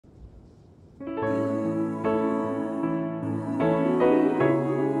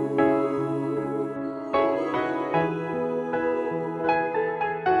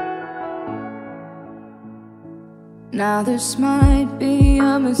Now this might be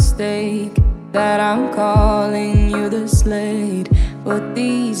a mistake, that I'm calling you this late, but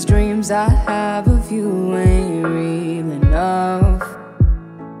these dreams I have of you ain't real enough.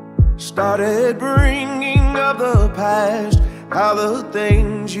 Started bringing up the past, how the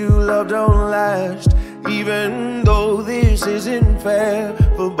things you love don't last, even though this isn't fair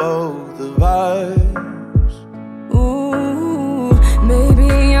for both of us. Ooh,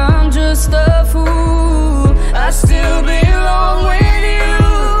 maybe I'm just a fool, I still belong with you.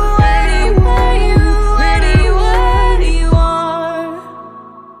 Anywhere you are.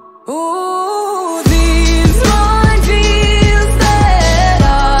 Ooh, these minefields that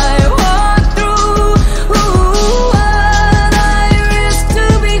I walk through. Ooh, what I risk to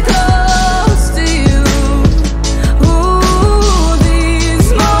be close to you. Ooh, these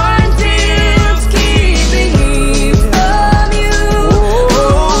minefields keeping me from you.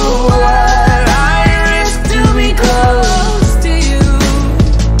 Ooh, what I risk to be close to you.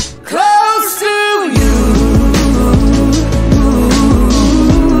 Close to you.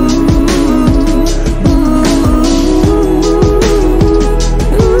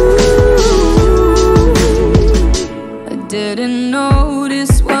 I didn't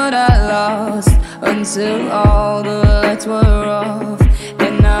notice what I lost until all the lights were off,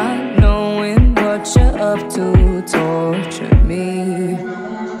 and not knowing what you're up to tortured me.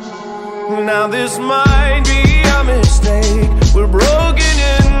 Now this might be a mistake, we're broken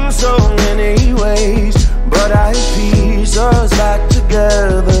in so many ways, but I piece us back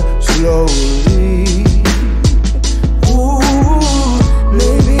together slowly. Ooh,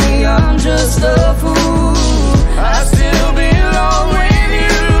 Maybe I'm just a fool, I still belong with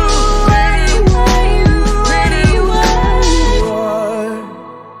you. Anywhere you are.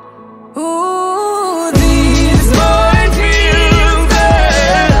 Ooh, these minefields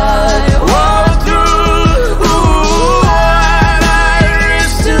that I walk through. Ooh, what I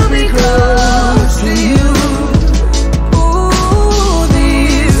risk to be close to you. Ooh,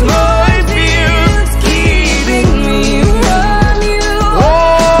 these minefields keeping me from you.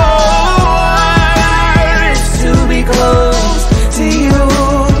 Oh, what I risk to be close to you.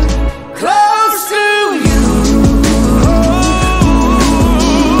 Close to you.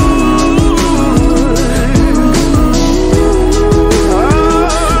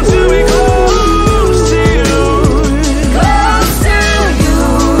 to be close to you. Close to you.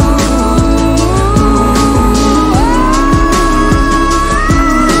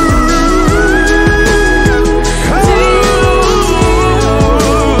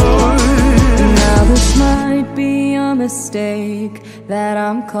 Now this might be a mistake, that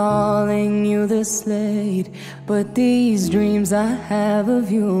I'm calling you this late, but these dreams I have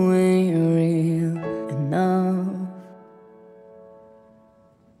of you ain't real.